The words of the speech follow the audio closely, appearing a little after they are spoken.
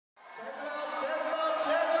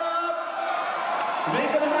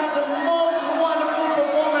gonna have the most wonderful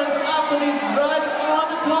performance after this right on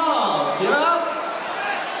the top. Yeah?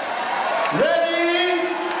 Ready?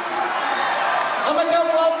 On my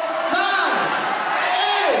count of 9,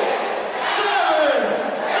 8, 7,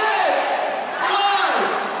 6, 5,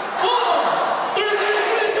 4, 3,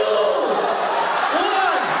 2,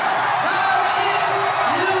 1. Happy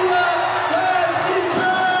New Year 2022!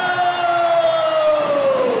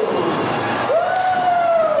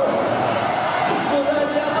 祝大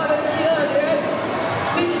家2012年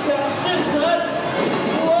心想事成！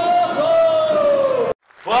哇吼！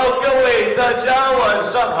哇，各位大家晚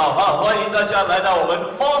上好哈！欢迎大家来到我们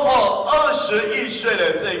Moho 21岁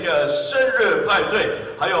的这个生日派对，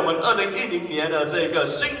还有我们2010年的这个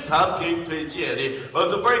新产品推荐礼。Well,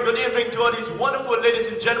 it's a very good evening to all these wonderful ladies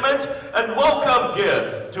and gentlemen, and welcome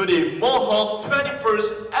here to the Moho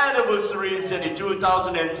 21st anniversary in the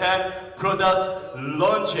 2010 product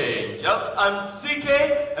launching. Yep, I'm CK,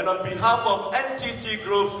 and on behalf of NTC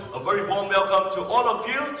Group, a very warm welcome to all of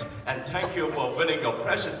you, and thank you for spending your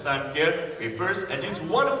precious time here with us at this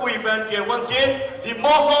wonderful event here. Once again, the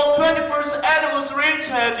Moho 21st anniversary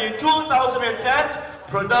and the 2010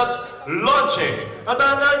 product launching. 那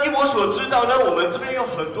当然呢，依我所知道呢，我们这边有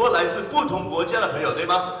很多来自不同国家的朋友，对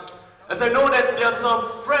吗？ As I know that there are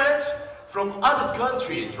some friends from other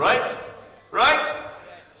countries, right? Right?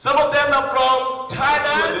 Some of them are from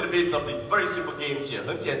Thailand. A little bit of the very simple games here.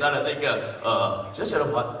 很简单的这个小小的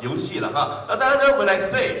游戏了哈。那当然呢 ，when I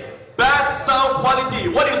say best sound quality,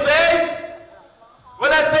 what do you say?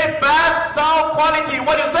 When I say best sound quality,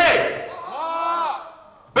 what do you say?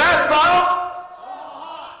 Best sound?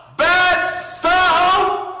 Best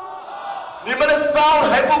sound? 你们的 sound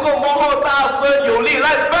还不够Moho大声有力，来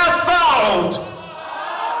best sound！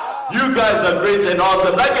 You guys are great and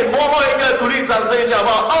awesome！ 来给Moho一个鼓励掌声一下好不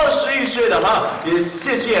好？21岁的哈，也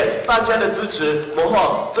谢谢大家的支持。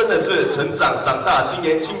Moho真的是成长长大，今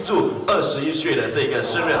年庆祝21岁的这个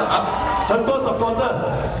生日了啊，很多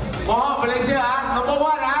supporter。Moho 马来西亚 number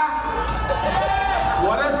one 啊！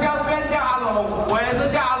我的肖轩叫阿龙，我也是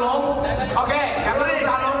叫阿龙。OK， 两个都是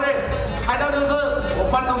阿龙的，开到就是我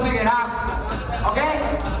发东西给他。OK，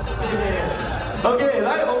 谢谢。OK，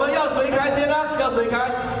 来，我们要谁开先呢？要谁开？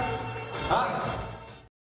啊？